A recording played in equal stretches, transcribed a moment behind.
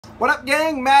What up,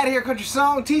 gang? Matt here, country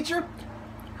song teacher.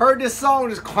 Heard this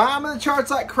song just climbing the charts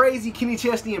like crazy. Kenny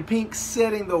Chesney and Pink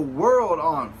setting the world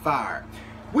on fire.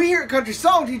 We here at Country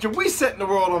Song Teacher, we setting the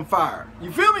world on fire.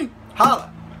 You feel me?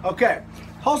 Holla. Okay.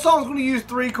 Whole song's going to use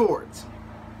 3 chords: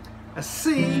 a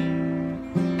C,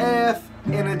 F,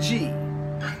 and a G.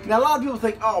 Now a lot of people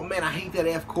think, oh man, I hate that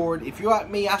F chord. If you're like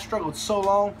me, I struggled so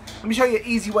long. Let me show you an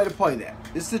easy way to play that.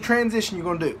 This is the transition you're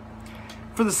going to do.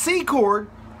 For the C chord,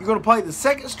 you're going to play the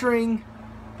 2nd string,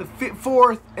 the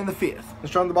 4th, and the 5th. Let's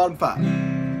strum the bottom 5.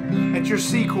 That's your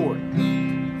C chord.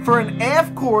 For an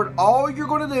F chord, all you're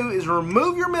going to do is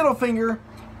remove your middle finger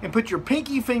and put your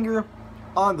pinky finger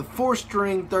on the 4th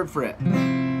string, 3rd fret.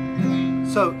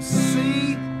 So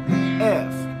C,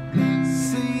 F,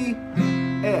 C,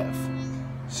 F.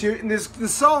 So in this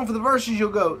song, for the verses,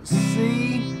 you'll go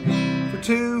C for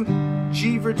 2,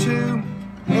 G for 2,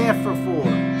 F for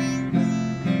 4.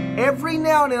 Every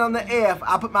now and then on the F,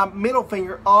 I put my middle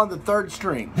finger on the 3rd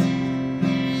string.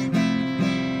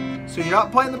 So you're not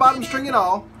playing the bottom string at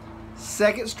all.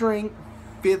 2nd string,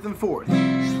 5th and 4th.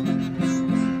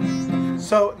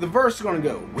 So the verse is going to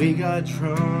go: we got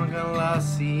drunk on La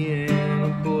Cienega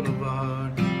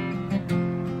Boulevard,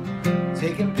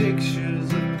 taking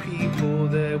pictures of people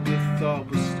that we thought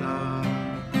were stars.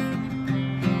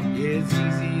 Yeah, it's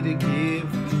easy to give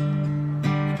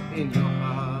in your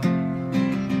heart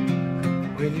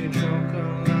when you're drunk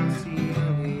on La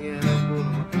Cienega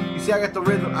Boulevard. You see, I got the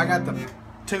rhythm, I got the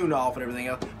tune off and everything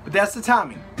else, but that's the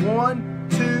timing. 1,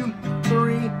 2,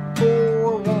 3,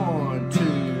 4. 1, 2,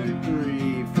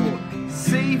 3, 4.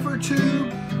 C for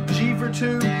 2, G for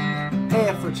 2,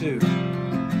 F for 2.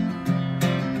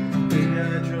 We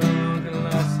got drunk in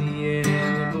La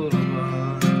Cienega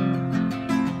Boulevard,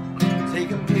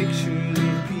 taking pictures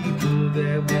of people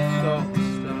that we thought were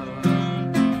stars.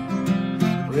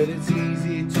 But it's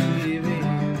easy to live in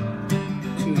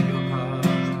to your heart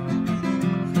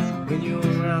when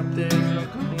you're out there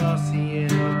drunk on La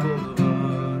Cienega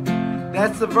Boulevard.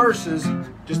 That's the verses,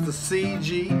 just the C,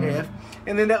 G, F,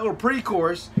 and then that little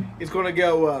pre-chorus is going to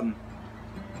go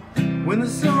when the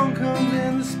song comes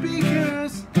in the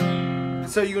speakers.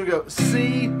 So you're going to go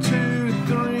C, 2,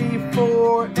 3,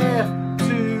 4, F,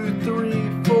 2,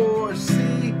 3, 4,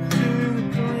 C,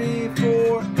 2, 3,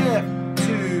 4, F,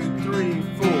 2, 3,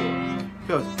 4.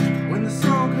 Because when the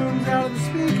song comes out of the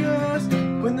speakers,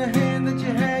 when the hand that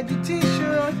you had your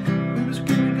t-shirt, we were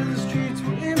screaming because the streets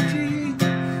were empty,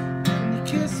 and you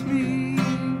kissed me.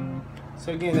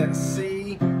 So again, that's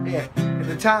C, F. And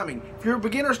the timing, if you're a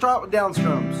beginner, start with down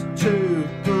strums. 2,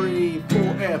 3, 4,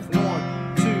 F,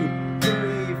 1, 2,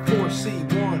 3, 4, C,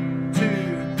 1,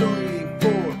 2,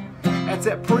 3, 4. That's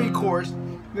that pre-chorus.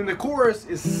 Then the chorus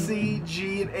is C,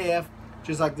 G, and F,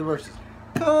 just like the verses.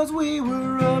 Cause we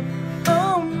were up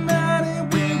all night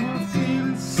and we were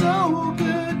feeling so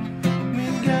good. We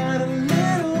got a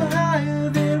little higher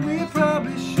than we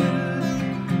probably should.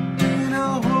 In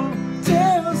a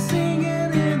hotel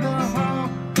singing in the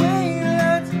hallway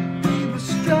lights, we were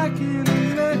striking the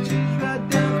matches right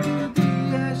down to the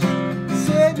ash,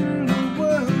 setting the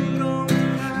world on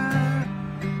fire.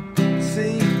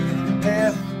 C,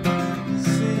 F,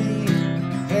 C,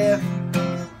 F.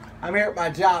 I'm here at my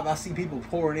job. I see people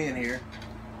pouring in here.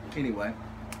 Anyway,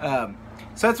 so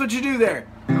that's what you do there.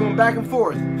 You're going back and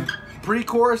forth.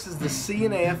 Pre-chorus is the C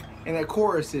and F, and that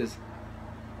chorus is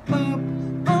up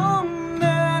all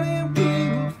night and we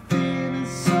were feeling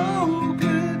so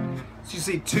good. So you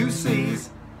see 2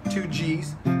 C's, 2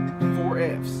 G's, 4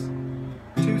 F's.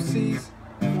 2 C's,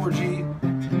 4 G's.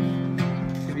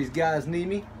 If these guys need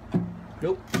me,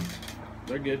 nope,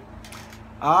 they're good.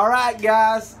 Alright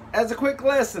guys, that's a quick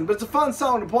lesson, but it's a fun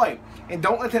song to play. And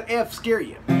don't let that F scare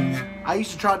you. I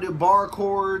used to try to do bar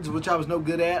chords, which I was no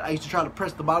good at. I used to try to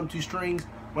press the bottom 2 strings.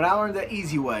 When I learned that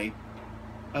easy way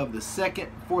of the 2nd,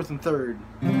 4th, and 3rd,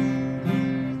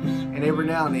 and every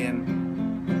now and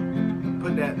then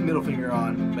putting that middle finger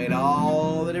on, made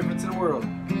all the difference in the world.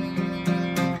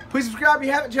 Please subscribe if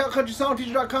you haven't. Check out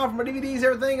CountrySongTeacher.com for my DVDs,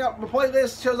 everything. My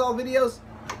playlist shows all the videos.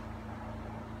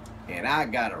 And I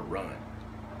gotta run.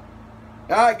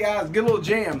 Alright guys, good little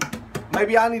jam.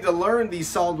 Maybe I need to learn these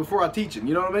songs before I teach them,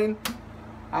 you know what I mean?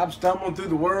 I'm stumbling through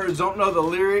the words, don't know the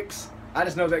lyrics. I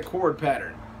just know that chord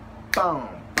pattern. Boom,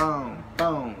 boom,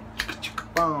 boom,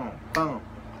 boom, boom.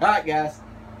 Alright guys,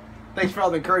 thanks for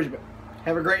all the encouragement.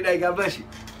 Have a great day, God bless you.